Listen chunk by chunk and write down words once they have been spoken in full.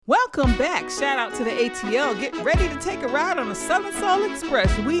Welcome back. Shout out to the ATL. Get ready to take a ride on the Southern Soul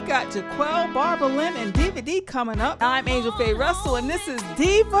Express. We got Jaquel, Barbara Lynn, and Diva D coming up. I'm Angel Faye Russell, and this is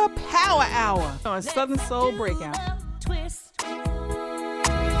Diva Power Hour on Southern Soul Breakout. Twist.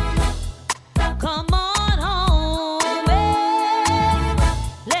 Come on home,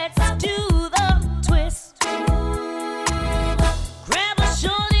 let's do the twist. Grab a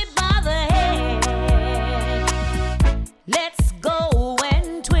shorty by the head. Let's go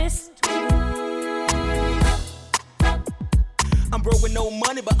and twist. I'm broke with no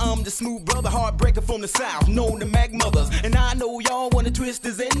money, but I'm the smooth brother, heartbreaker from the south, known to Mac mothers. And I know y'all wanna twist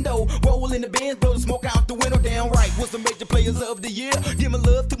his endo. Roll in the Benz, blow the smoke out the window. Damn right, what's the major players of the year? Give my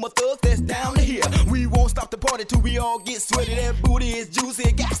love to my thugs that's down to here. We won't stop the party till we all get sweaty. That booty is juicy,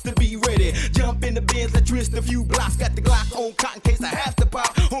 it got to be ready. Jump in the Benz, let's twist a few blocks. Got the Glock on cotton case I have to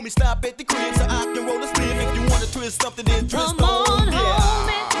pop. Homie, stop at the crib so I can roll a sleeve. If you wanna twist something, then twist Come on yeah. home,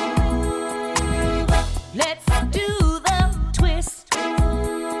 let's do the twist.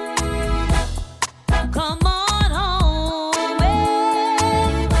 Come on home,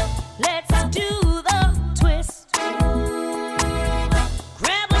 let's do the twist.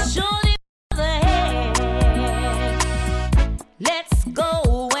 Grab a shorty by the head. Let's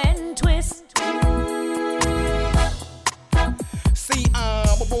go and twist. See,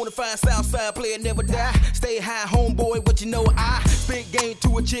 I'm a bona fide Southside player, never die. Stay high, homeboy, what you know I spit game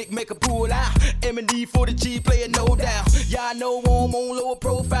to a chick, make her pull out. M&D for the G player, no doubt. Y'all know I'm on lower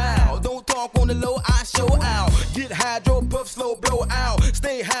profile. Don't talk on the low, I show out. Get hydro, puff, slow, blow out.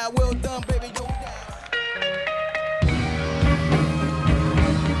 Stay high, well done, baby, no doubt.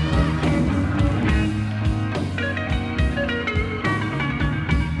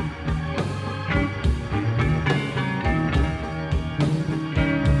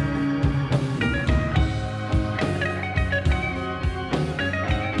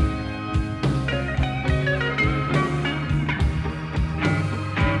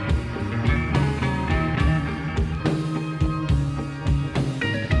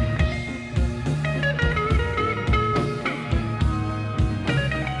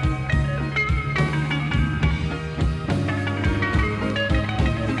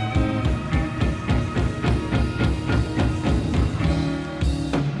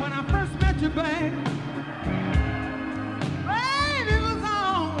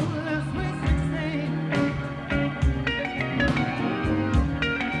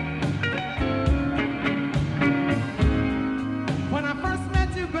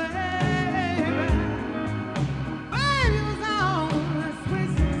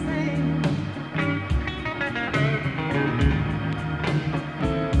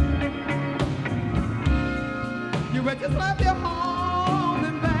 Just love your home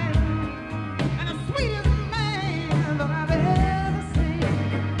and baby, and the sweetest man that I've ever seen.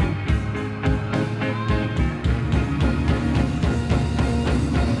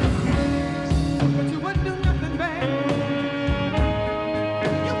 But you wouldn't do nothing, baby.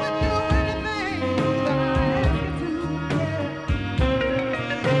 You wouldn't do anything that I asked you to.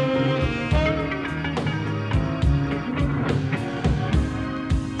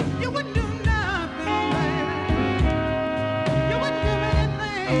 You wouldn't do nothing, baby. You wouldn't do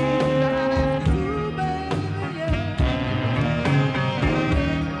anything that I asked you to, baby, yeah.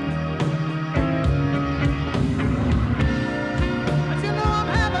 But you know I'm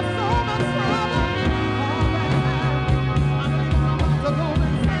having so much trouble all right now. I just want to go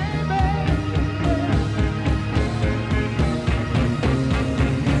and say, baby,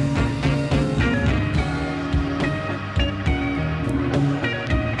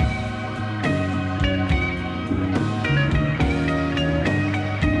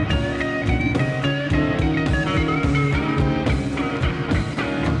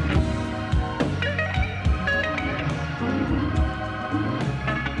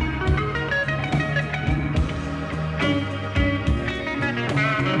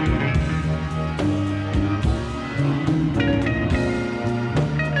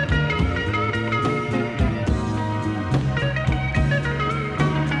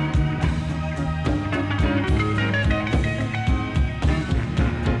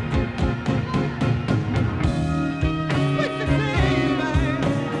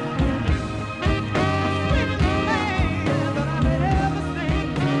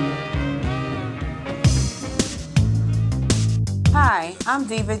 Hi, I'm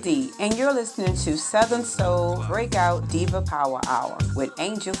Diva D, and you're listening to Southern Soul Breakout Diva Power Hour with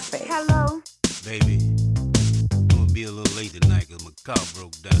Angel Faye. Hello. Baby, I'm gonna be a little late tonight because my car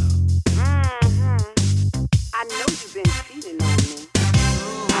broke down. I know you've been cheating on me.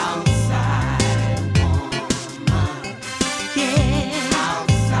 Outside woman, yeah.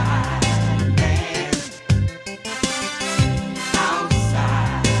 Outside.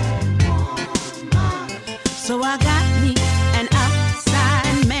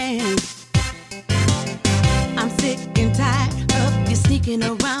 sneaking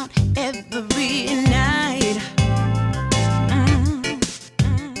around every night.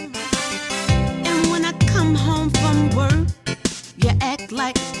 And when I come home from work, you act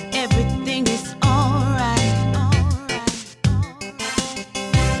like everything is alright.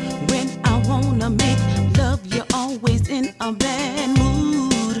 When I wanna make love, you're always in a bad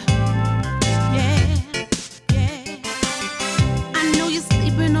mood. Yeah. I know you're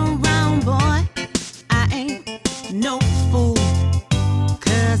sleeping around, boy. I ain't no fool.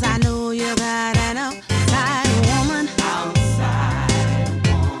 'Cause I know you got an outside woman.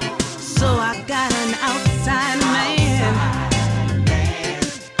 So I got an outside man.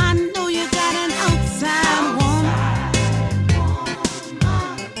 I know you got an outside woman.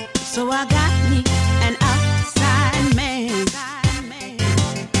 So I got me an outside man.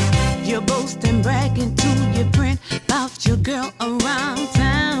 You're boasting, bragging to your friend about your girl around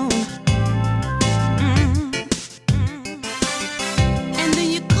town. And then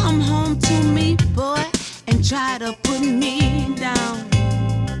you come home to me, boy, and try to put me down.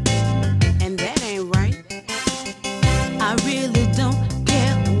 And that ain't right. I really don't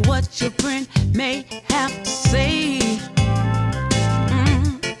care what your friend may have to say.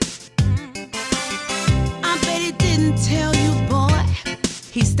 I bet he didn't tell you, boy.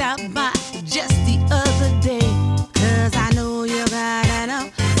 He stopped by just the other day. 'Cause I know you got an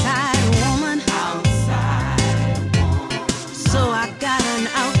outside woman. So I got an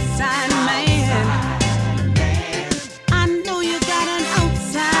outside man. I know you got an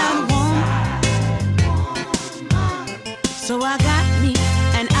outside woman. So I got me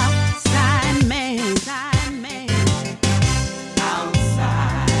an outside man.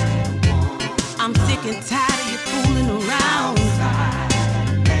 I'm sick and tired of you fooling around.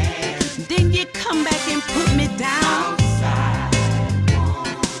 Then you come back and put me down.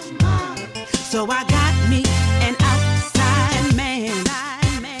 So I got me an outside man.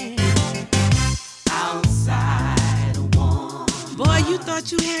 Boy, you thought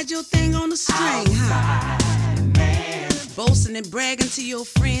you had your thing on the string, huh? Boasting and bragging to your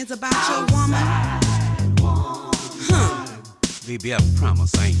friends about your woman. Huh? Baby, I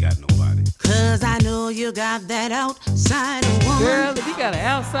promise I ain't got nobody. 'Cause I know you got that outside woman. Girl, if you got an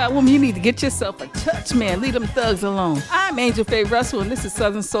outside woman, you need to get yourself a touch, man. Leave them thugs alone. I'm Angel Faye Russell, and this is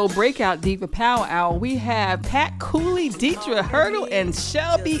Southern Soul Breakout Diva Power Hour. We have Pat Cooley, Deidre Hurdle, and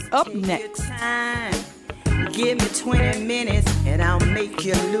Shelby up next. Give me 20 minutes and I'll make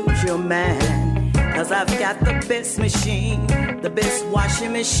you lose your mind. 'Cause I've got the best machine, the best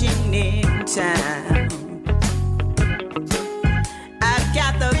washing machine in town. I've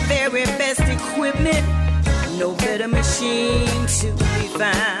got the very best equipment, no better machine to be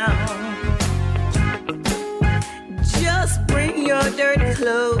found. Just bring your dirty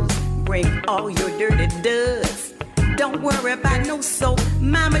clothes, bring all your dirty dust. Don't worry about no soap,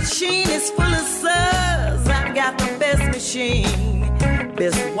 my machine is full of suds. I've got the best machine,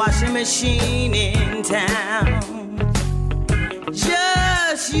 best washing machine in town.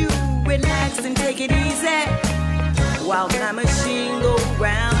 Just you relax and take it easy while my machine goes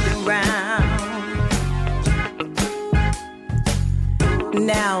round and round.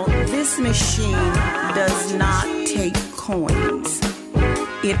 Now, this machine does not take coins.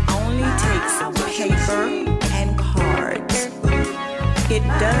 It only takes paper and cards. It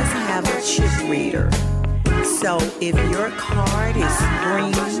does have a chip reader. So if your card is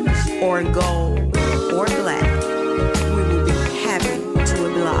green or gold or black, we will be happy to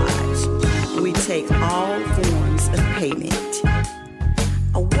oblige. We take all forms of payment.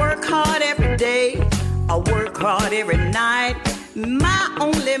 I work hard every day, I work hard every night. My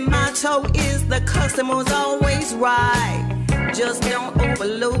only motto is the customer's always right. Just don't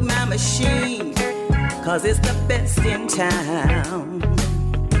overload my machine, 'cause it's the best in town.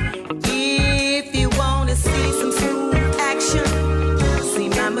 If you want to see some smooth action, see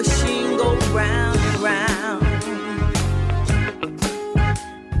my machine go round and round.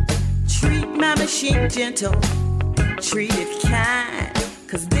 Treat my machine gentle, treat it kind,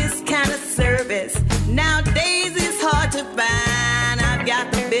 'cause this kind of service nowadays is hard to find. I've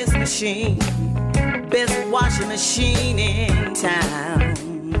got the best machine, best washing machine in town.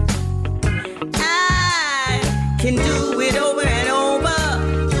 I can do it over and over,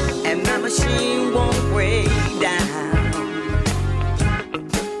 and my machine won't break down.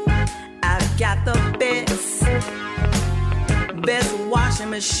 I've got the best washing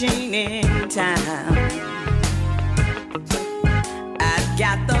machine in town. I've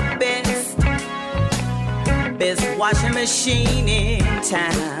got the best washing machine in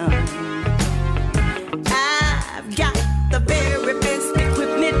town. I've got the very best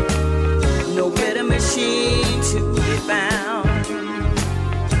equipment, no better machine to be found.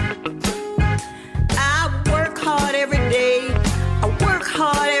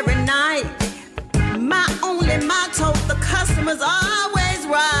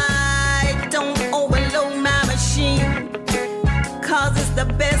 the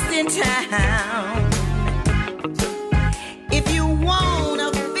best in town. If you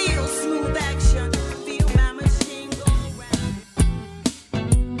wanna feel smooth action, feel my machine go round.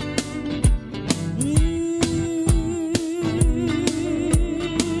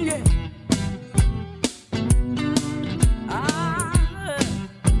 Yeah.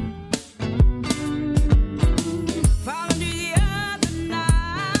 Found you the other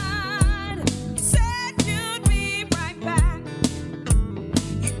night, said you'd be right back.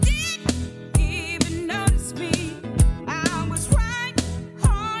 You didn't even notice me. I was right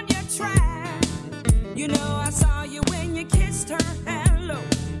on your track. You know I saw you when you kissed her hello,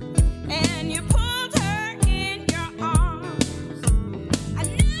 and you pulled her in your arms. I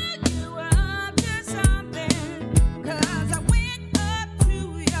knew you were up to something, 'cause I went up to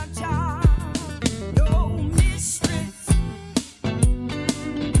your job. Your mistress,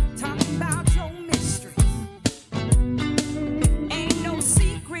 talking about your mistress. Ain't no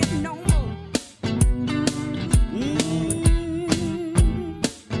secret no more.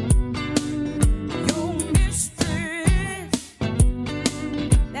 Your mistress,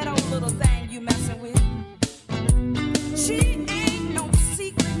 that old little thing you messing with, she ain't no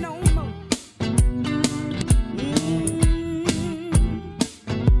secret no more.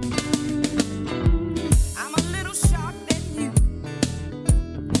 I'm a little shocked that you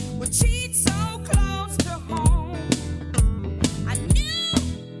would cheat so close to home. I knew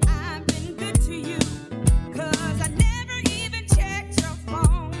I've been good to you, 'cause I never even checked your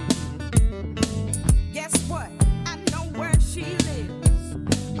phone. Guess what? I know where she lives,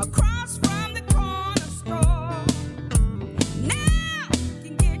 across from the corner store. Now you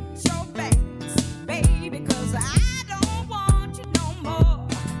can get your bags, baby, 'cause I don't want you no more.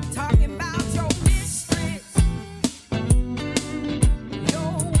 Talking about your mistress,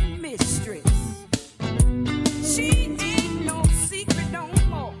 your mistress. She ain't no secret no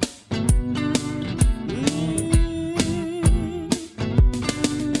more.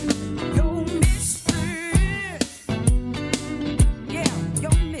 Your mistress, yeah,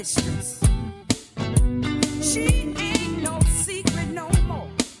 your mistress. She ain't no secret no more.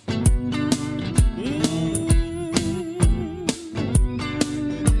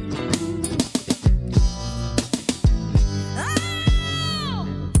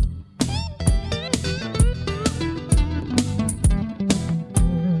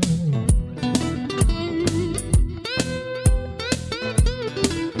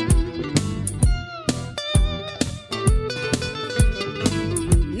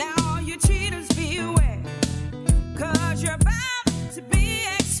 Now all you cheaters beware, 'cause you're about to be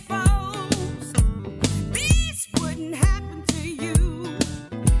exposed. This wouldn't happen to you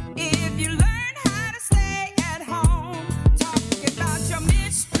if you learn how to stay at home. Talking about your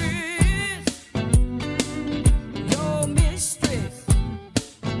mistress, your mistress.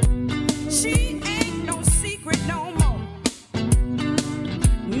 She ain't no secret no more.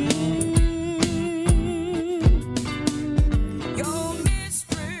 Your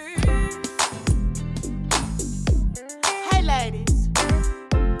mistress. Hey ladies,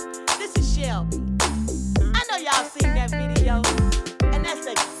 this is Shelby. I know y'all seen that video, and that's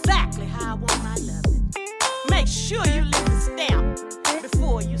exactly how I want my loving. Make sure you leave the stamp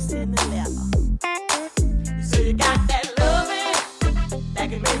before you send the letter. You say you got that loving that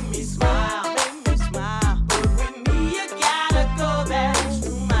can make me smile, make me smile. But with me you gotta go that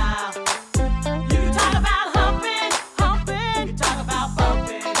extra mile. You talk about humping, humping. You talk about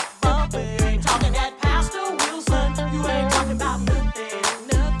bumping, bumping. You ain't talking that Pastor Wilson. You ain't talking about nothing,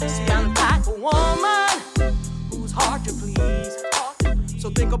 nothing. See, I'm the type of woman who's hard to please. So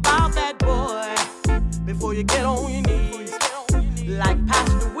think about that boy before you get on your knees. Like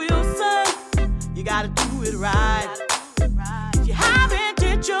Pastor Wilson, you gotta do it right. If you have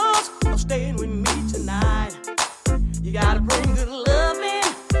intentions of staying with me tonight, you gotta bring good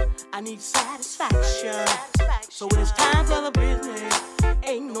loving. I need satisfaction. So when it's time for the business,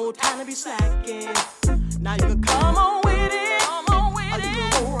 ain't no time to be slacking. Now you can come on with it, or you can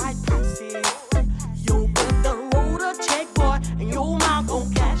go right past it. Your good done wrote a check, boy, and your mouth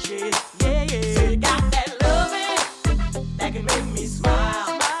gon' cash it. Yeah, yeah. So you got that loving that can make me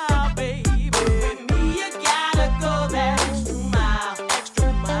smile, smile, baby. With me you gotta go that extra mile,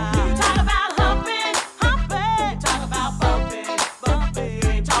 extra mile. You talk about humping, humping. Talk about bumping,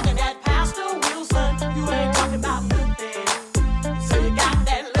 bumping. Talking that Pastor Wilson, you ain't talking about nothing. So you got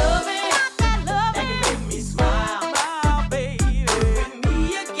that loving that can make me smile, smile.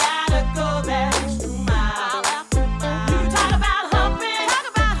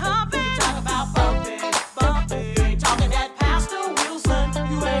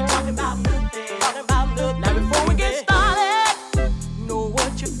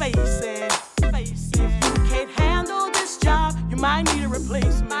 what you're facing. If you can't handle this job, you might need a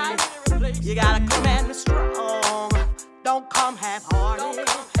replacement. You gotta come at me strong. Don't come half-hearted.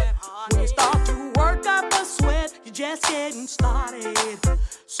 When you start to work up a sweat, you're just getting started.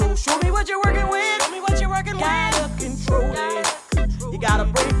 So show me what you're working with. Gotta control it. You gotta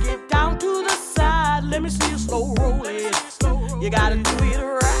break it down to the side. Let me see you slow roll it. You gotta do it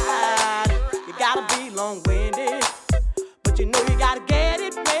right. You gotta be long-winded, but you know you gotta get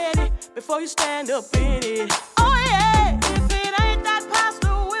it ready before you stand up in it. Oh yeah, if it ain't that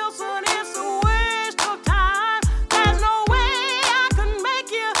Pastor Wilson, it's a waste of time. There's no way I can make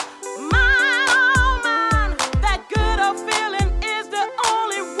you mine, oh mine. That good of feeling is the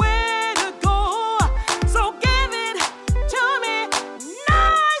only way to go. So give it to me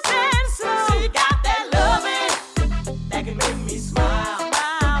nice and slow. So you got that loving that can make me smile,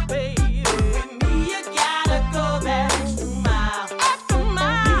 smile, baby. With me you gotta go that extra mile.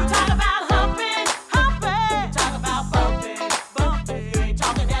 You talk about humping, humping. You talk about bumping, bumping. You ain't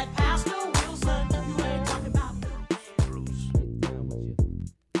talking that Pastor Wilson. You ain't talking about me.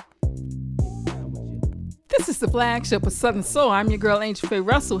 This is the flagship of Southern Soul. I'm your girl, Angel Faye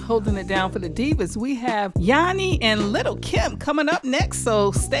Russell, holding it down for the divas. We have Yanni and Little Kim coming up next,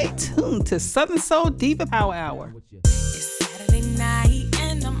 so stay tuned to Southern Soul Diva Power Hour. It's Saturday night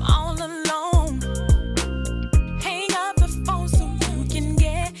and I'm all alone. Hang up the phone so you can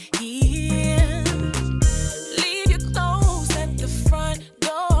get here. Leave your clothes at the front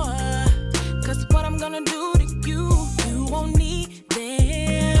door. 'Cause what I'm gonna do to you, you won't need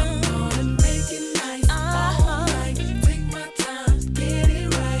them. I'm gonna make it nice all night. Take my time, get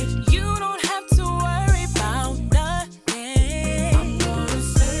it right. You don't have to worry about nothing. I'm gonna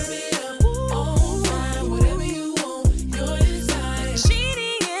serve it up all night. Whatever you want,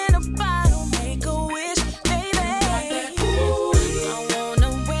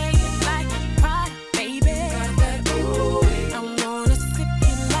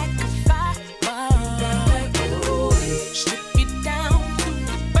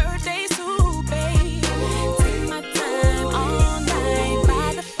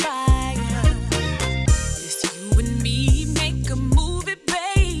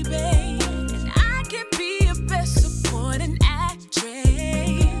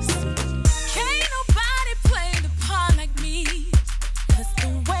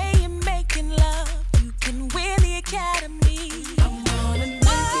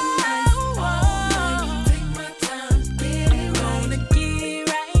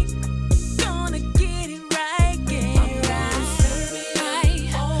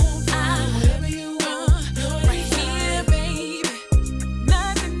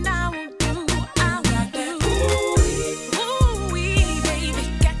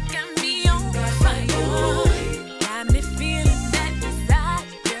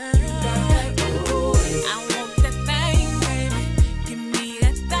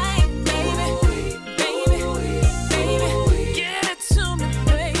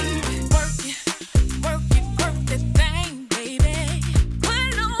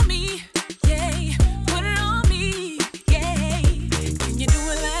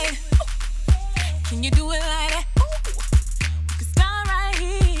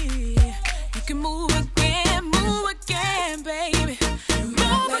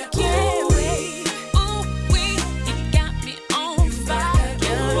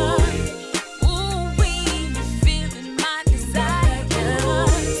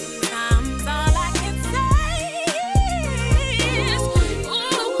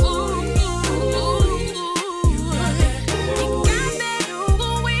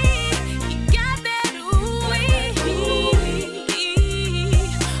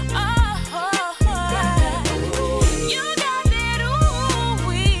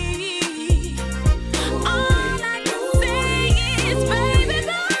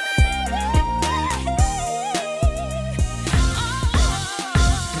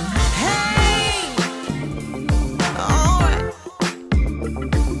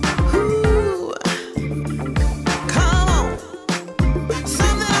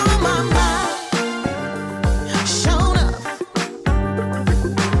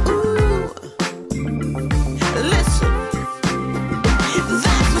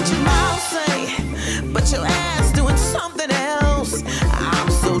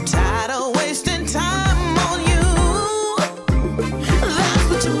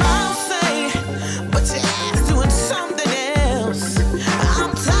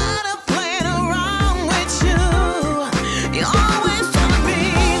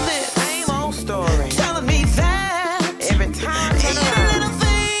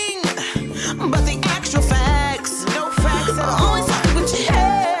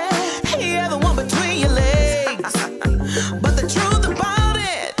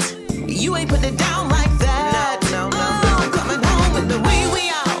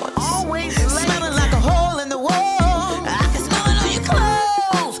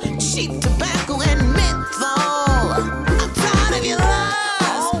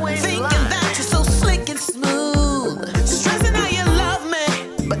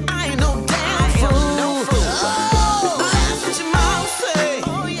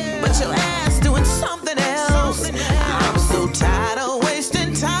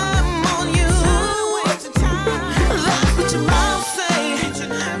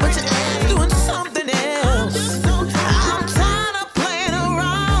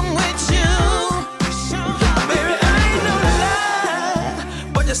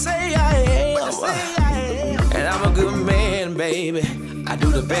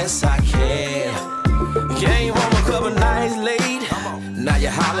 the best I can. Came home a couple nights late. Now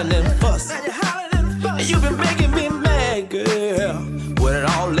you're hollering and fussing. And you've been making me mad, girl. With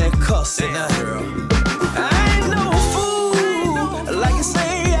all that cussing, girl. I ain't no fool, like you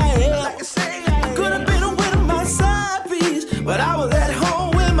say I am. I could have been with my side piece, but I was at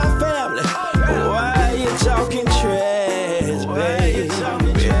home with my family. Why you talking trash, baby?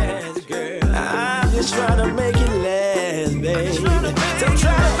 I'm just trying to make it last, baby. So I'm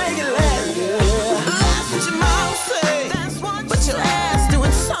trying to make it last, girl. That's what your mom say, but your ass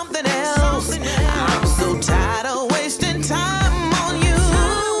doing something else. I'm so tired of wasting time on you.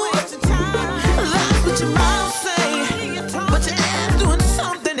 That's what your mom say, but your ass doing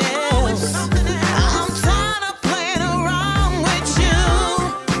something else. I'm tired of playing around with you.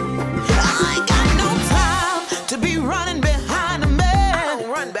 I ain't got no time to be running behind a man. I don't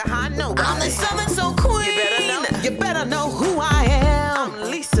run behind nobody. I'm the Southern Soul Queen. You better know who I am.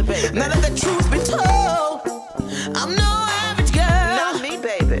 I'm Lisa, baby. Now that the truth be told, I'm no average girl. Not me,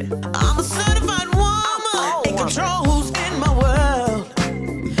 baby. I'm a certified woman in control who's in my world.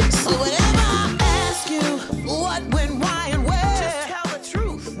 So whenever I ask you what, when, why, and where, just tell the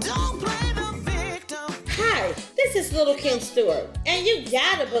truth. Don't play the victim. Hi, this is Little Kim Stewart, and you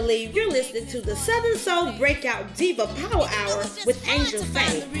gotta believe you're listening to the Southern Soul Breakout Diva Power Hour with Angel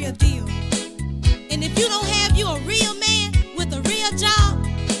Faye. And if you don't have you a real man with a real job,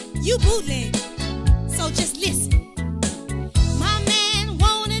 you bootleg. So just listen. My man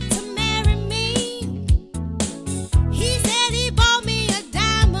wanted to marry me. He said he bought me a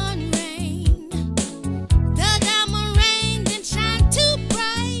diamond ring. The diamond ring didn't shine too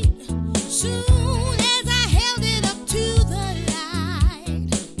bright. Soon as I held it up to the light.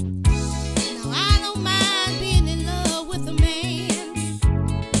 Now I don't mind being in love with a man.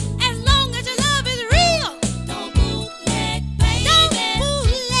 As long as your love is real. Don't bootleg, baby. Don't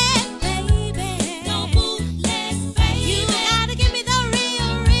bootleg, baby. Don't bootleg, baby. You gotta give me the real,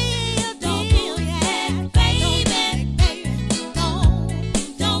 real deal. Don't bootleg, baby.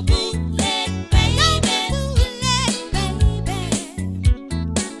 Don't bootleg, baby. Don't bootleg, baby.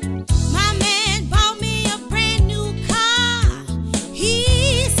 My man bought me a brand new car. He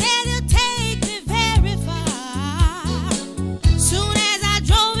said he'll take me very far. Soon as I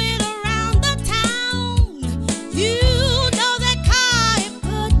drove it around the town, you know that car, it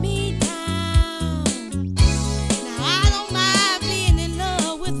put me down. Now I don't mind being in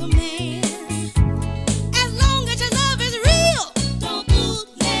love with a man. As long as your love is real. Don't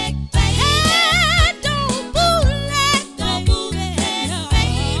bootleg, baby. Don't bootleg, baby.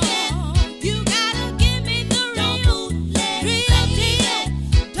 You gotta give me the real, real deal.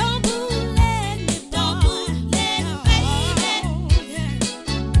 Don't bootleg me, don't bootleg, baby.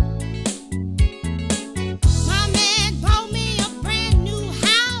 My man bought me a brand new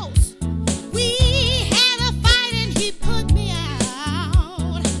house. We had a fight and he put me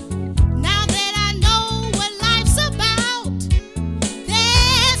out. Now that I know what life's about,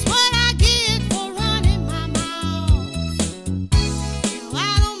 that's what I get for running my mouth. Now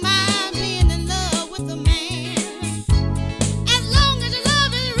I don't mind being in love with a man. As long as your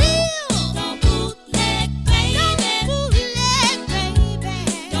love is real. Don't bootleg, baby. Don't bootleg, baby.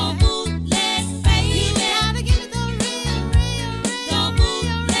 Don't bootleg, baby. You gotta give me the real, don't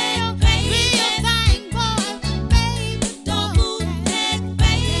bootleg, baby. Real thing, boy, baby. Don't bootleg,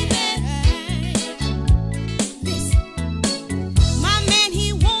 baby. Listen, my man, he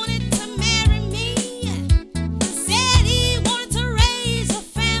wanted to marry me. Said he wanted to raise a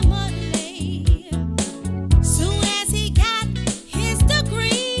family. Soon as he got his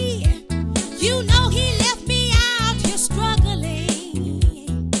degree, you know he left me out here struggling.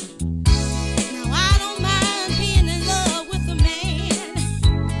 Now I don't mind being in love with a man,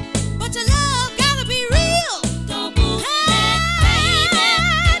 but your love gotta be real. Don't bootleg, baby.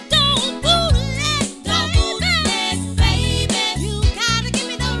 Don't bootleg, baby. You gotta give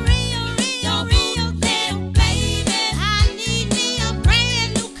me the real, real deal, baby. I need me a brand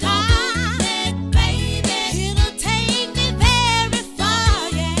new car, baby. It'll take me very far,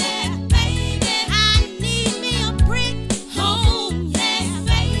 yeah, baby. I need me a brick home, yeah,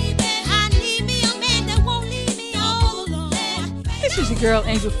 baby. I need me a man that won't leave me all alone. This is your girl,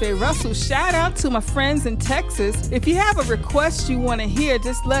 Angel Faye Russell. Shout out to my friends in Texas. If you have a request you want to hear,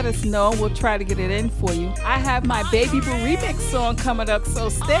 just let us know. We'll try to get it in for you. I have my Baby Boo remix song coming up, so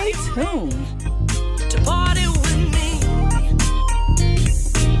stay tuned. To party with me.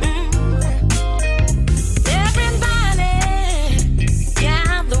 Everybody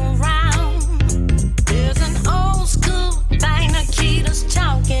gather round. There's an old school thing Nikita's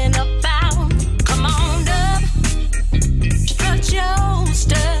talking about. Come on up, strut your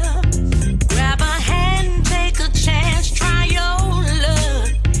step.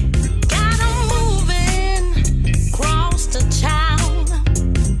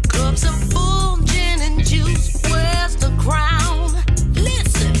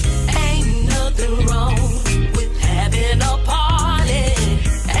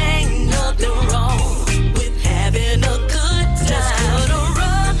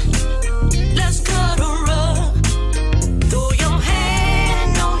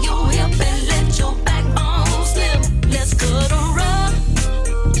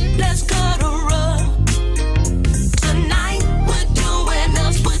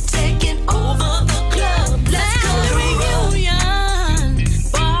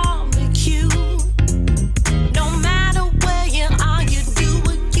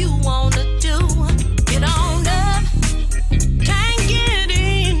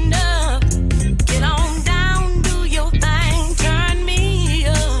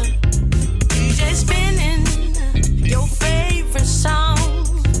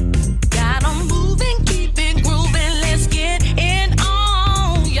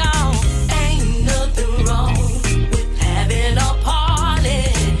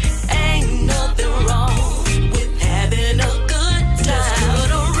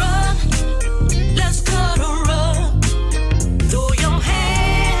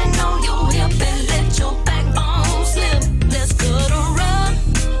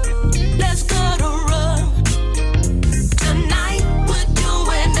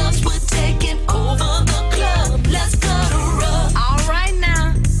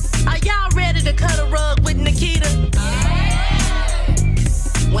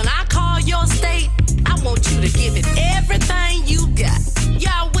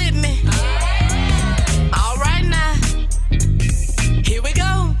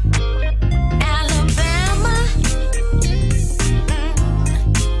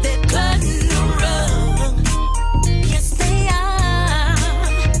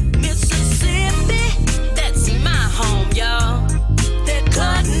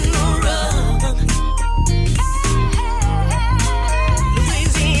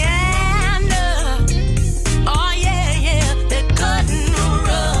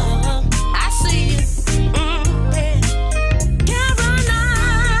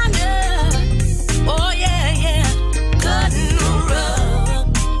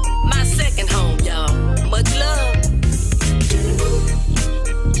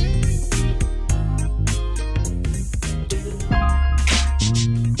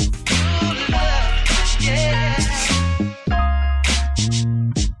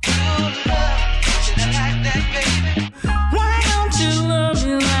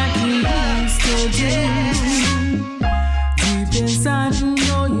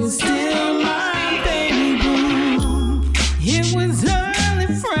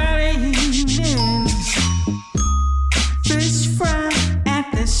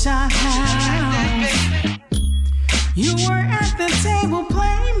 shot house. You were at the table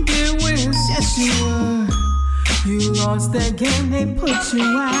playing beer whist, yes you were. You lost that game, they put you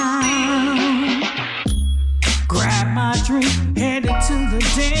out. Grabbed my drink, headed to the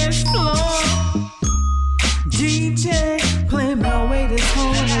dance floor. DJ, play my way this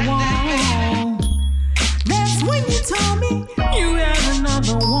whole wall. That's when you told me you had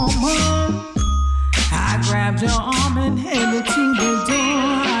another woman. I grabbed your arm and headed to the door.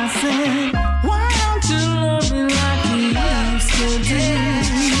 I said, why don't you love me like you used to do?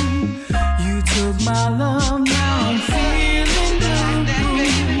 You took my love, now I'm feeling blue.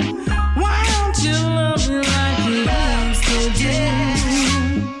 Why don't you love me like you used to do?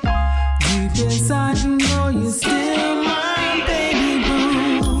 Deep inside you know you're still my baby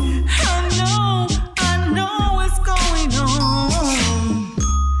boo. I know what's going on.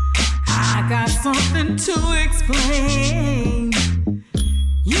 I got something to explain.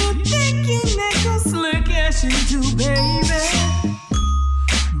 You think you make a slick, yes you do, baby.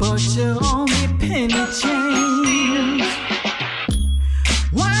 But you're only penny change.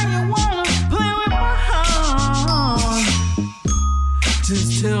 Why you wanna play with my heart?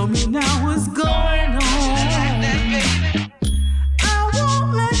 Just tell me now what's going on. I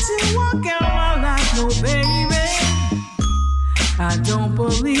won't let you walk out my life, no baby. I don't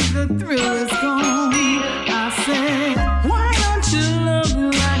believe the thrill is gone. I said, why don't you love me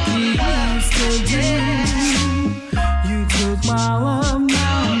like you used to do? You took my love,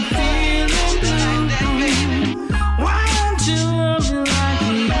 now I'm feeling blue. Why don't you love me like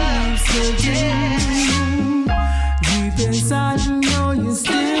you used to do? Deep inside you know you're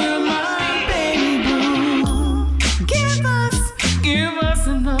still my baby boo. Give us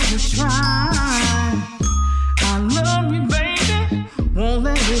another try. I love you, baby, won't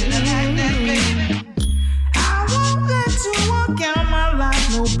let it be. I won't let you walk out my life,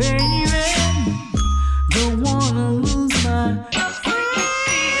 no baby. Don't wanna lose my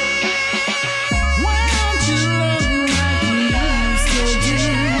why don't you love me like you used to do?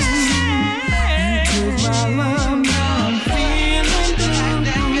 You took my love, now I'm feeling blue.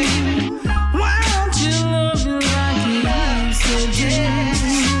 Why don't you love me like you used to do?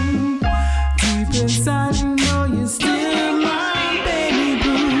 Deep inside you know you're still my baby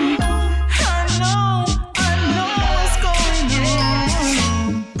boo. I know what's going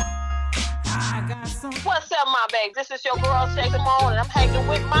on. I got something. What's up, my baby? This is your girl, Shay Simone, and I'm hanging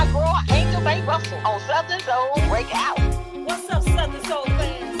with my girl, Angel Faye Russell, on Southern Soul Breakout. What's up, Southern Soul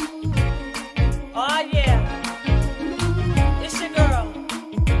fans? Oh, yeah. It's your girl,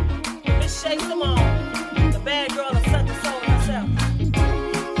 Miss Shay Simone, the bad girl of Southern Soul herself.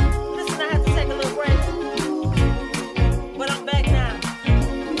 Listen, I had to take a little break, but I'm back now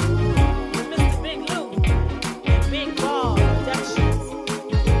with Mr. Big Lou and Big Ball Productions.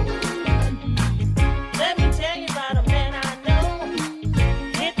 Let me tell you about a man I know.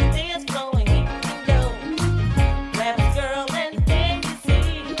 Hit the dance floor and he can go. Grab a girl and then you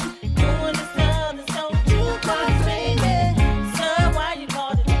see, doing the Southern Soul too.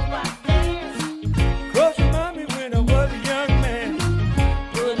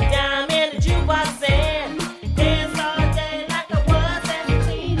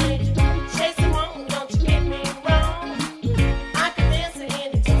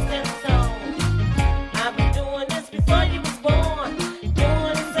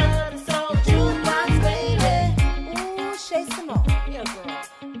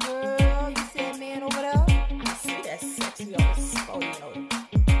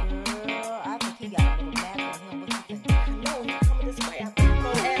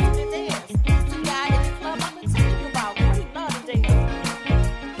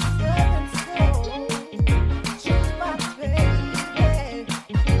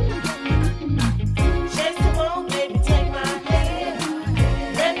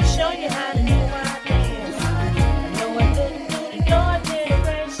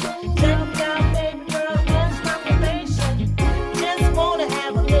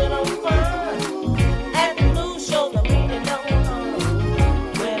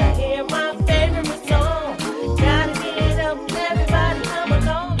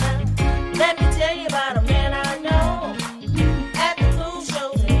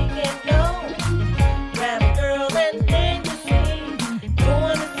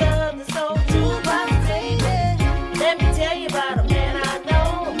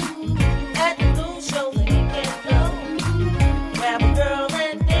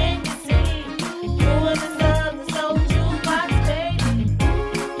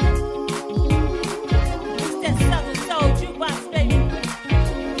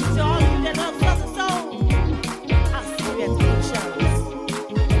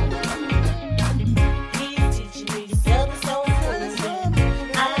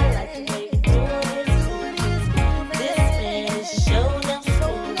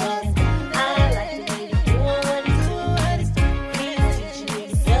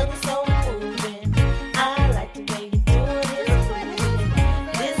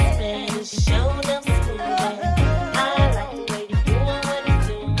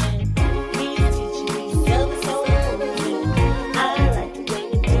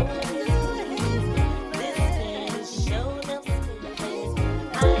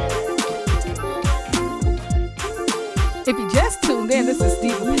 If you just tuned in, this is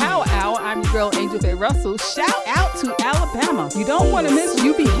Diva Power Hour. I'm your girl, Angel Faye Russell. Shout out to Alabama. You don't want to miss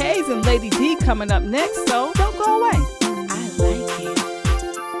UB Hayes and Lady D coming up next, so don't go away. I like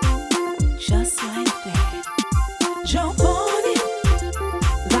it. Just like that. Jump on it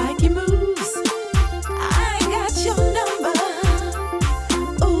like it moves. I got your number.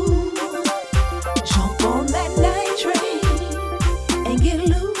 Ooh, jump on that night train and get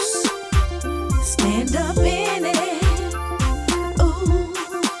loose. Stand up in it. Ooh,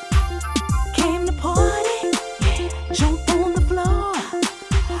 came to party. Jump on the floor.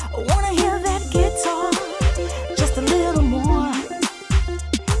 Wanna hear that guitar just a little more.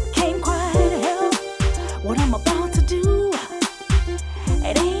 Can't quite help what I'm about to do.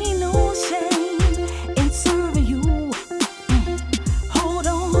 It ain't no shame in serving you. Hold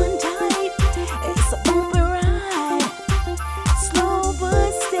on tight, it's a bumpy ride. Slow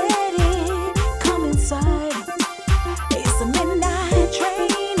but steady, come inside. It's a midnight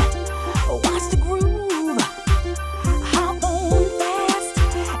train, watch the groove. Hop on fast,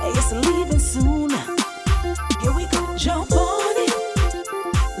 it's leaving soon. Here we go, jump on it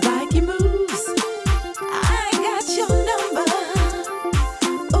like it moves. I got your number.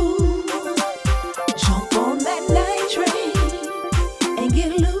 Ooh, jump on that night train and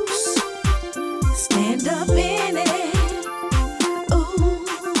get loose. Stand up in it. Ooh,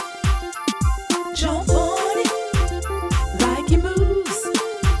 jump on it like it moves.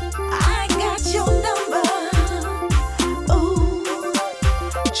 I got your number. Ooh,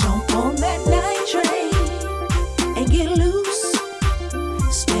 jump on that night train and get loose.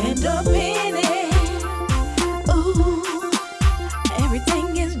 Stand up in it. Ooh,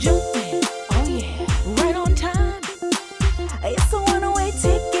 everything is jumping. Oh yeah, right on time. It's a one-way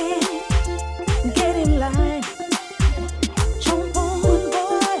ticket. Get in line. Jump on,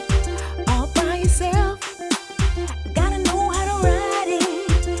 boy, all by yourself. Gotta know how to ride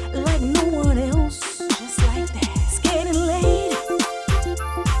it like no one else. Just like that. It's getting late.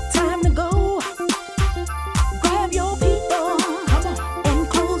 Time to go. Grab your people. Come on. And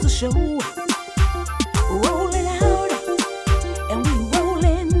close the show. Rolling out, and we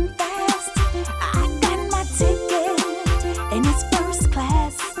rolling fast. I got my ticket, and it's first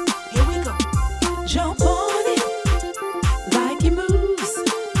class. Here we go. Jump on it like it moves.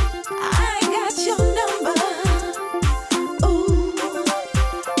 I got your number. Ooh,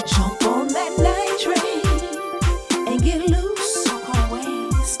 jump on that night train and get loose.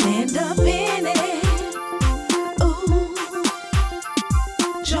 Stand up in it. Ooh,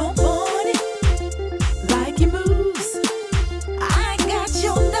 jump on it like it moves. I got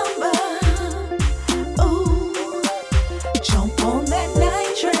your number. Ooh, jump on that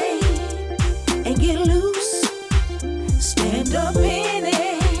night train and get loose. Stand up in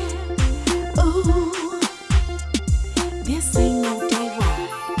it. Ooh, this ain't no day ride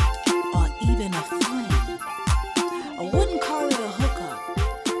or even a fling. I wouldn't call it a hookup,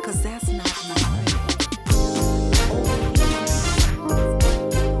 'cause that's not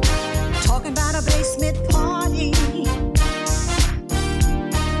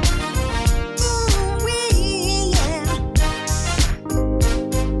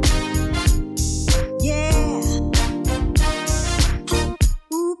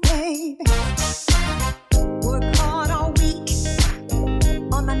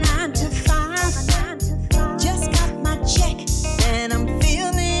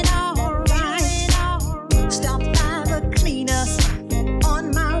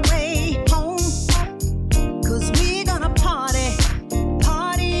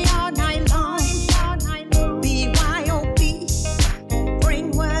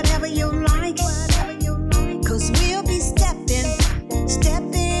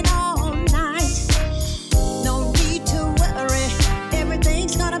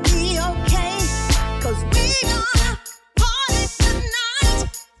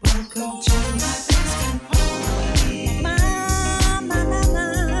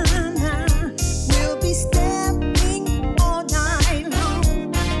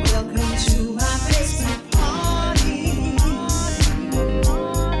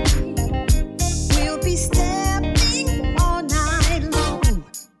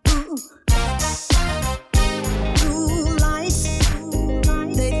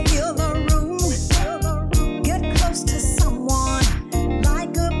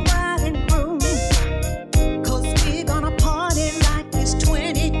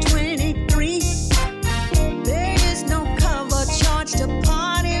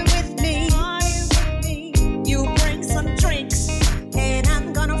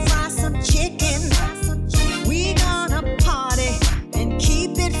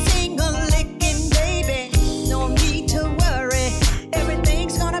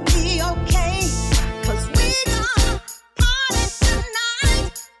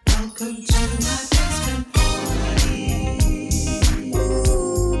Bring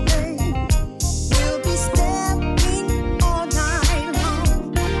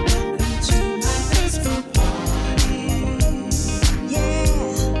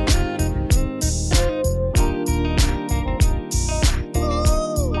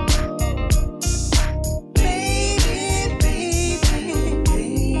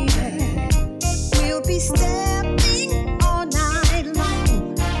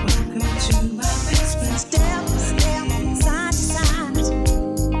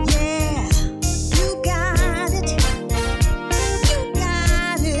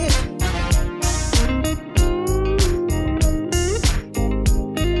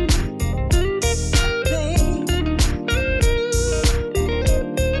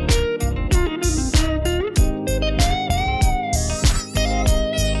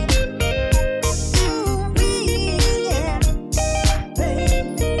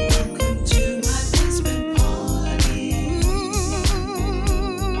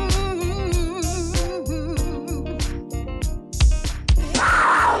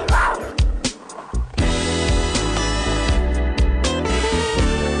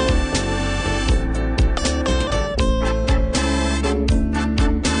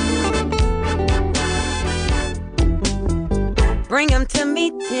 'em to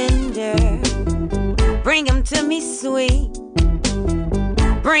me tender, bring 'em to me sweet,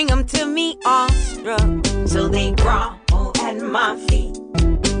 bring 'em to me awestruck, so they grovel at my feet.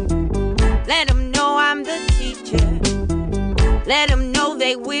 Let 'em know I'm the teacher, let 'em know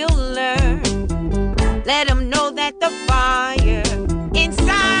they will learn, let 'em know that the fire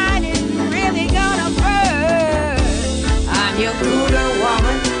inside is really gonna burn. I'm your cooler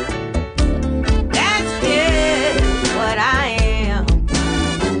woman, that's just what I am.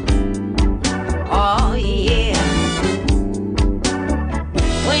 Oh yeah.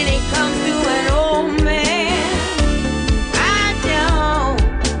 When it comes to an old man, I don't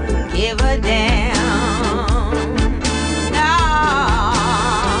give a damn. No.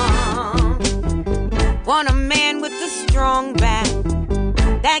 Want a man with a strong back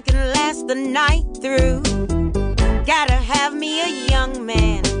that can last the night through. Gotta have me a young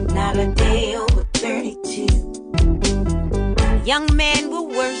man, not a day over 32. Young man will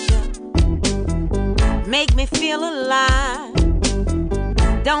worship, make me feel alive.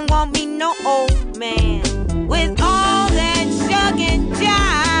 Don't want me no old man with all that shuck and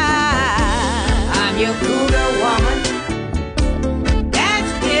jive. I'm your cooler woman,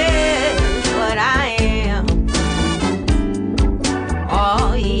 that's just what I am.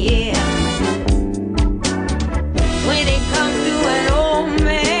 Oh yeah. When it comes to an old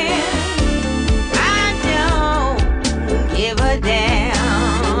man, I don't give a damn.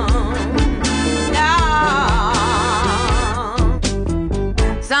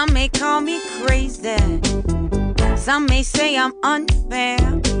 Some may call me crazy, some may say I'm unfair,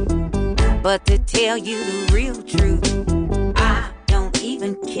 but to tell you the real truth, I don't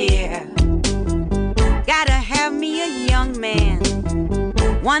even care. Gotta have me a young man,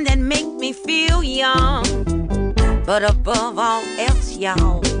 one that make me feel young, but above all else,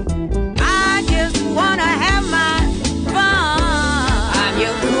 y'all, I just wanna have my fun. I'm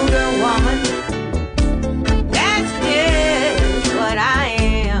your cougar woman, that's just what I am.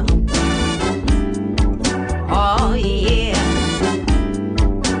 Oh yeah.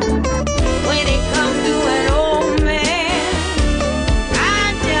 When it comes to an old man, I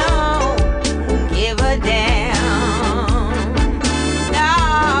don't give a damn. No.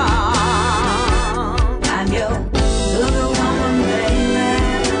 I'm your little woman, baby.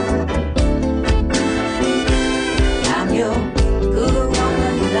 I'm your good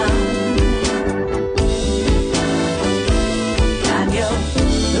woman, love. I'm your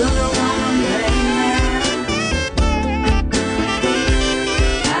little woman, baby.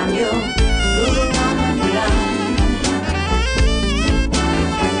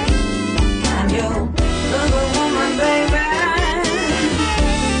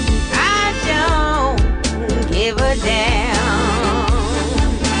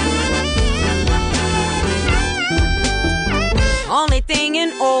 Only thing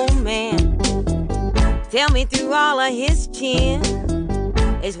an old man tell me through all of his chin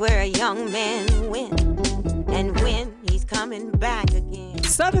is where a young man went and when he's coming back again.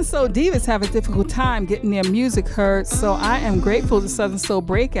 Southern Soul Divas have a difficult time getting their music heard, so I am grateful to Southern Soul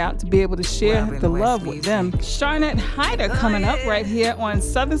Breakout to be able to share the love with them. Charnette Hyder coming up right here on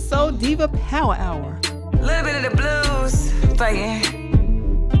Southern Soul Diva Power Hour. Little bit of the blues playing.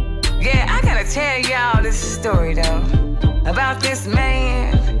 Yeah, I gotta tell y'all this story though about this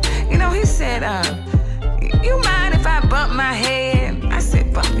man. You know, he said, you mind if I bump my head? I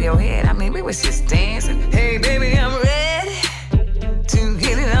said, bump your head? we was just dancing. Hey, baby, I'm ready to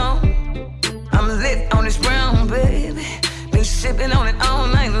get it on. I'm lit on this brown, baby. Been sipping on it all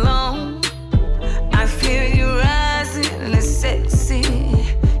night long. I feel you rising and it's sexy,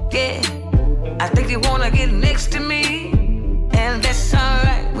 yeah. I think you wanna get next to me, and that's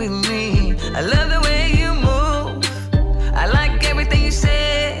alright with me. I love the way you move. I like everything you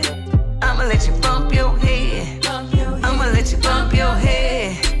said. I'ma let you bump your head. I'ma let you bump your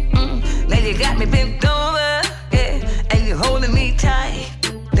head. Now you got me bent over, yeah, and you holding me tight.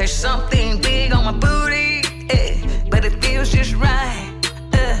 There's something big on my booty, yeah, but it feels just right.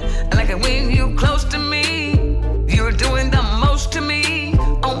 I like it when you close to me. You're doing the most to me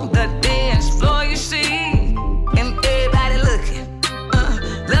on the dance floor, you see, and everybody looking.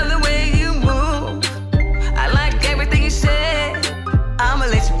 Love the way you move. I like everything you said. I'ma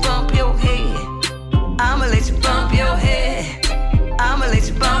let you bump your head. I'ma let you bump your head. I'ma let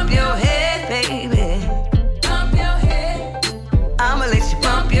you bump your head, baby. Bump your head. I'ma let you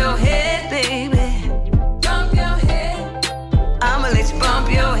bump your head, baby. Bump your head. I'ma let you bump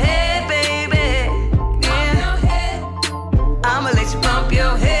your head, baby. Yeah. I'ma let you bump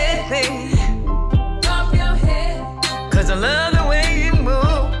your head, baby. Bump your head. 'Cause I love the way you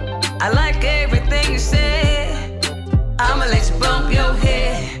move. I like everything you say. I'ma let you bump your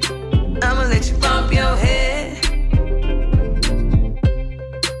head. I'ma let you bump your head.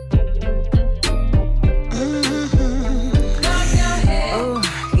 Bump your head. Oh,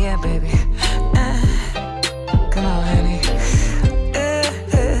 yeah, baby. Come on, honey.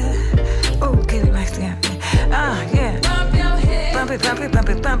 Oh, get it right there. Yeah. Bump your head. Bump it, bump it, bump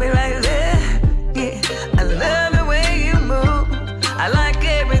it, bump it right there. Yeah. I love the way you move. I like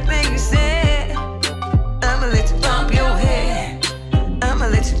everything you said. I'ma let you bump your head. I'ma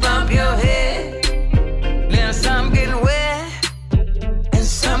let you bump your head. Now some getting wet and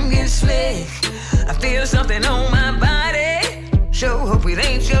some getting slick. I feel something on my body. Sure hope it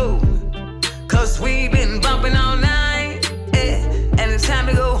ain't you. 'Cause we've been bumping all night, yeah, and it's time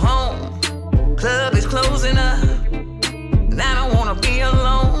to go home. Club is closing up, and I don't wanna be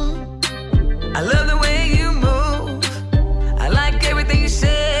alone. I love the way you move. I like everything you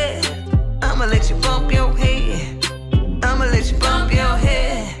said. I'ma let you bump your head. I'ma let you bump your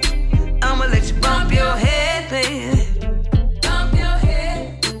head. I'ma let you bump your head, baby. Bump your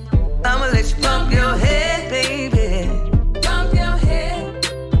head. I'ma let you bump your head, baby. Bump your head.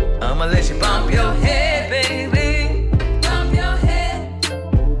 I'ma let you bump your head, baby. Bump your head.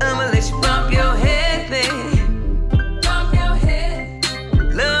 I'ma let you bump your head, baby. Bump your head.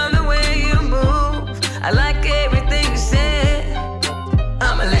 Love the way you move. I like everything you said.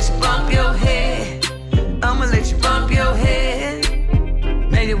 I'ma let you bump your head. I'ma let you bump your head.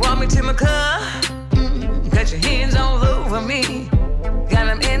 Now you walk me to my car. Got your hands all over me. Got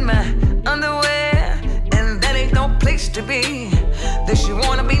them in my underwear, and that ain't no place to be. Does you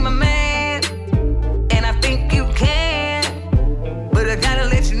wanna be my man? And I think you can, but I gotta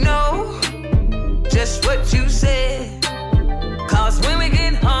let you know just what you said. 'Cause when we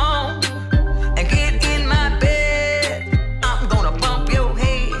get home and get in my bed, I'm gonna bump your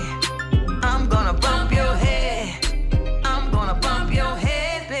head. I'm gonna bump your head. I'm gonna bump your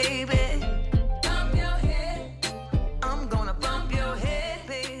head, baby. Bump your head. I'm gonna bump your head,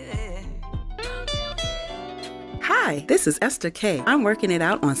 baby. Hi, this is Esther K. I'm working it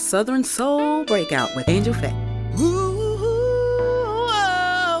out on Southern Soul Breakout with Angel Faye.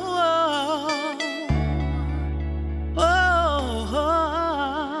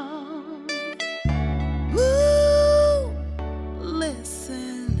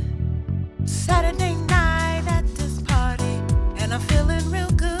 Saturday night at this party, and I'm feeling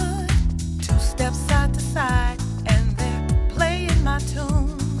real good. 2 steps side to side, and they're playing my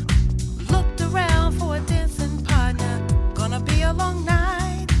tune. Looked around for a dancing partner, gonna be a long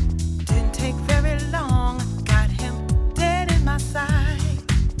night. Didn't take very long, got him dead in my side.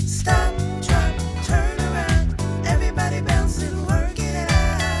 Stop, drop, turn around, everybody bouncing, work it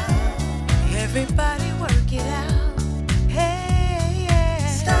out. Everybody work it out. Hey, yeah.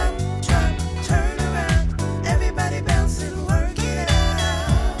 Stop, drop, turn around, everybody bouncing, work it out.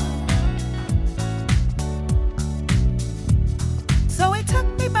 So he took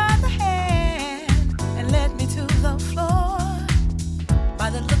me by the hand and led me to the floor. By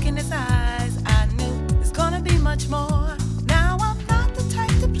the look in his eyes, I knew it's gonna be much more. Now I'm not the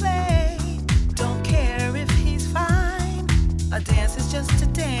type to play, don't care if he's fine. A dance is just a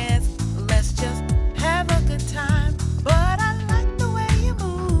dance, let's just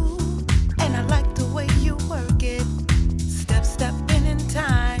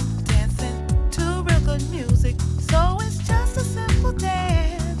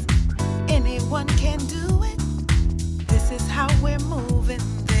one can do it. This is how we're moving.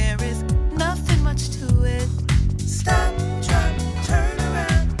 There is nothing much to it. Stop, drop, turn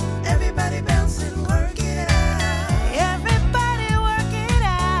around. Everybody bounce and work it out. Everybody work it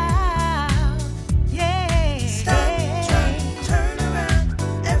out. Yeah. Stop, drop, turn around.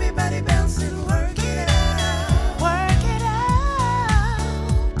 Everybody bounce and work it out. Work it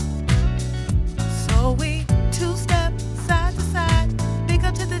out. So we two-step side to side. Big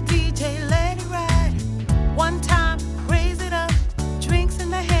up to the DJ, let it ride. One time, raise it up. Drinks in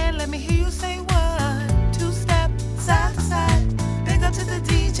the hand, let me hear you say what. Two-step side to side. Big up to the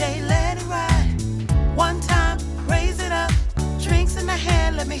DJ, let it ride. One time, raise it up. Drinks in the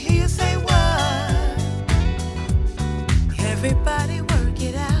hand, let me hear you say what. Everybody work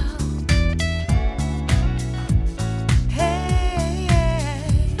it out. Hey, yeah.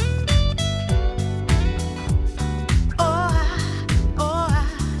 Oh,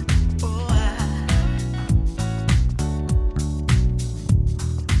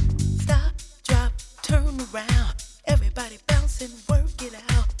 Stop, drop, turn around. Everybody bounce and work it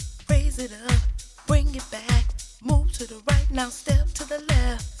out. Raise it up, bring it back. Move to the right, now step to the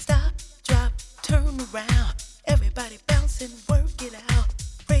left. Stop, drop, turn around. Everybody bounce and work it out.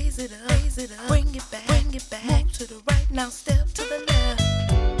 Raise it up, bring it back, Move to the right, now step to the left.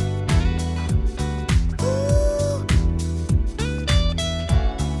 Ooh.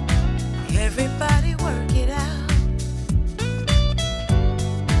 Everybody work it out.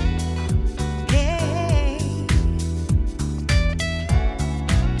 Hey.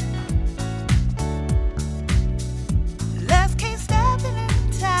 Let's keep stepping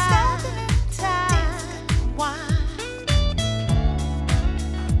in time. Why?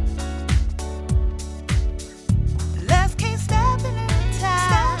 Let's keep stepping in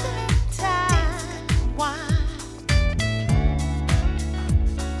time. Why?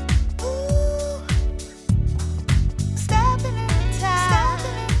 Ooh. Stepping in time.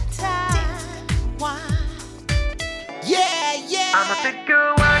 Why? Yeah, yeah. I'm a big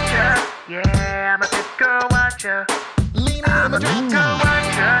girl watcher. Yeah, I'm a big girl watcher. I'm a big girl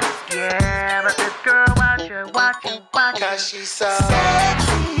watcher. Yeah, I'm a big girl watcher. Watcher. Cause she's so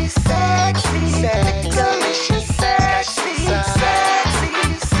sexy, delicious, sexy.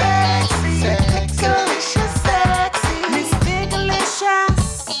 Delicious, sexy. Miss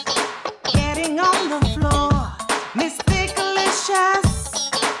Delicious, getting on the floor. Miss Delicious,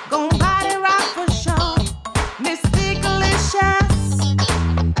 gon' body rock for sure. Miss Delicious,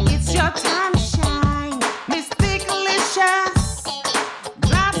 it's your time to shine. Miss Delicious,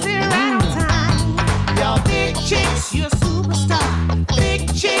 drops it right on time. Y'all big chicks, you're a superstar. Big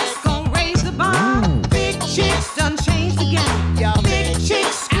chicks,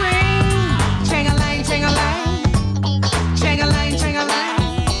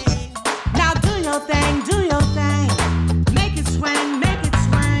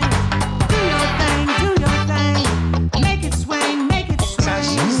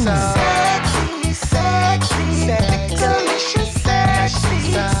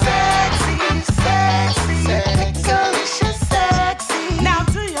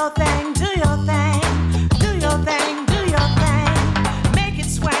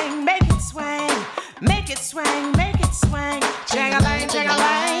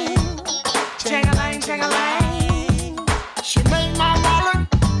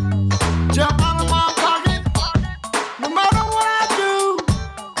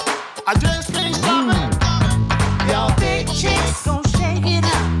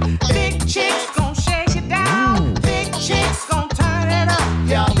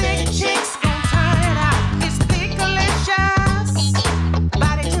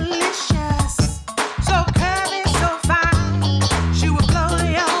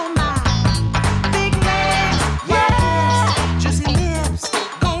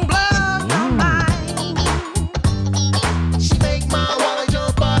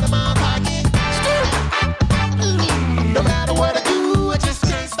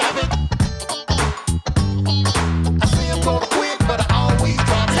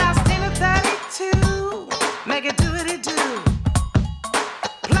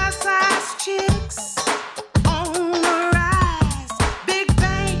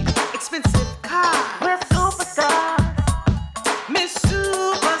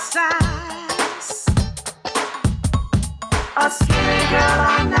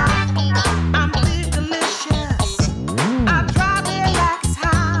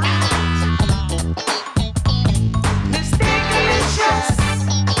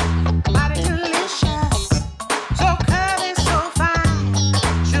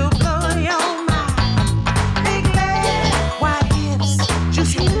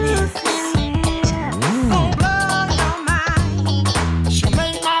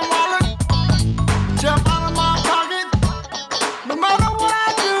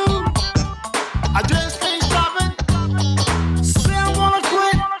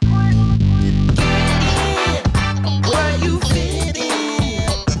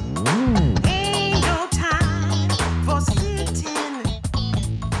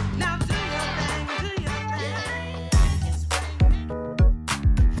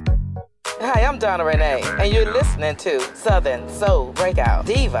 Hi, I'm Donna Renee, and you're listening to Southern Soul Breakout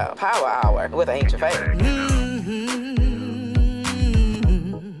Diva Power Hour with Angel Faye.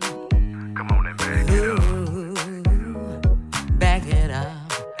 Come on and back it up. Back it up.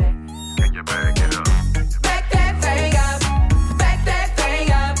 Can you back it up? Back that thing up. Back that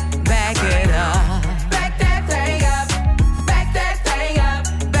thing up. Back it up. Back that thing up. Back that thing up.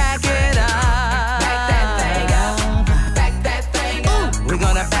 Back it up. Back that thing up. Back that thing up. We're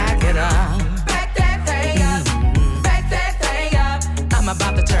gonna back it up. Back that thing up. Back that thing up. I'm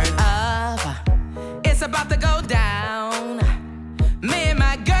about to turn up. It's about to go down. Me and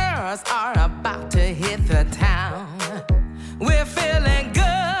my girls are about to hit the town. We're feeling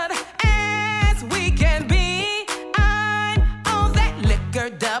good as we can be. I'm on that liquor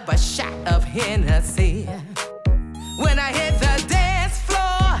dub, a shot of Hennessy. When I hit the dance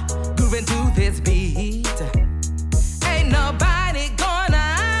floor, grooving to this beat, ain't nobody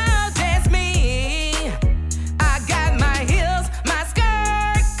gonna outdance me. I got my heels, my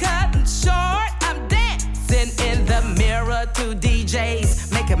skirt cut short. I'm dancing in the mirror to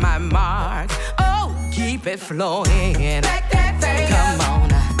DJs, making my mark. Oh, keep it flowing. Back that thing Come up. On.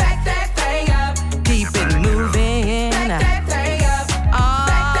 Back that thing up. Keep it moving. Back that thing up.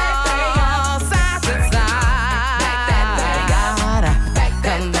 Back that thing up. Side to side. Back that thing up. Back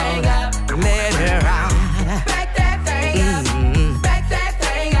that thing up. Let it ride. Back that thing up. Back that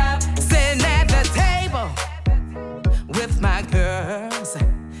thing up. Sitting at the table with my girls,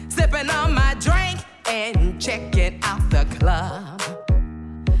 sipping on my drink and checking out the club.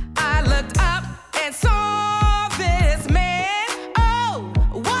 I looked up and saw this man. Oh,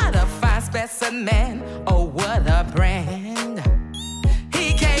 what a fine specimen. Oh, what a brand.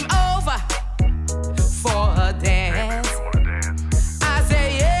 He came over for a dance. I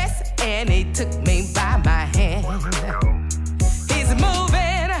said yes, and he took me by my hand. He's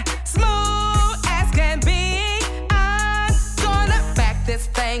moving smooth as can be. I'm gonna back this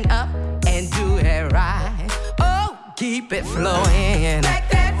thing up and do it right. Oh, keep it flowing. Back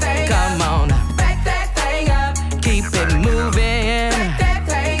that thing Come on. Back that thing up. Keep it moving. Back that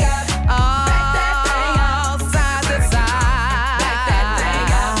thing up. Back that thing up. Side to side. Back that thing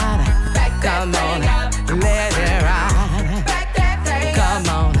up. Back that Come thing on. Up. Let it ride. Back that thing Come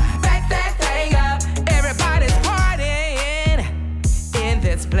up. On. Back that thing up. Everybody's partying in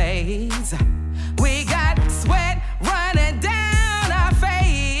this place. We got sweat running down our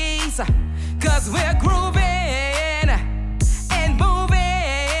face, 'cause we're grooving and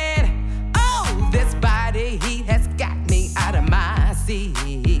moving. Oh, this body heat has got me out of my seat.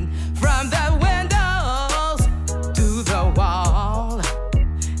 From the windows to the wall,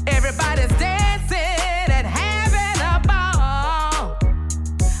 everybody's dancing and having a ball.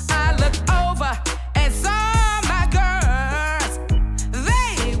 I looked over and saw my girls.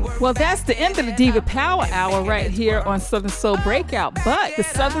 They were Well, that's the end of the Diva Power Hour right here on Southern Soul Breakout. But the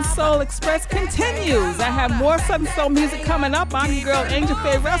Southern Soul Express continues. I have more Southern Soul music coming up. I'm your girl, Angel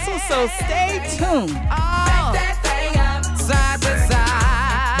Faye Russell, so stay tuned.